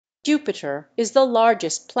Jupiter is the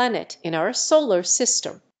largest planet in our solar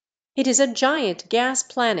system. It is a giant gas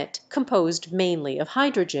planet composed mainly of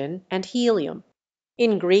hydrogen and helium.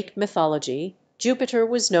 In Greek mythology, Jupiter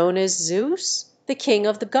was known as Zeus, the king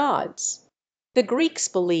of the gods. The Greeks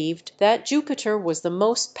believed that Jupiter was the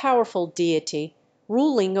most powerful deity,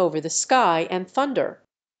 ruling over the sky and thunder.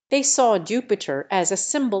 They saw Jupiter as a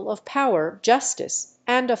symbol of power, justice,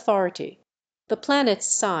 and authority. The planet's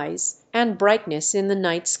size and brightness in the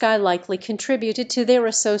night sky likely contributed to their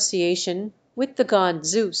association with the god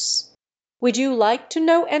Zeus. Would you like to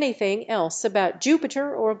know anything else about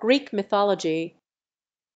Jupiter or Greek mythology?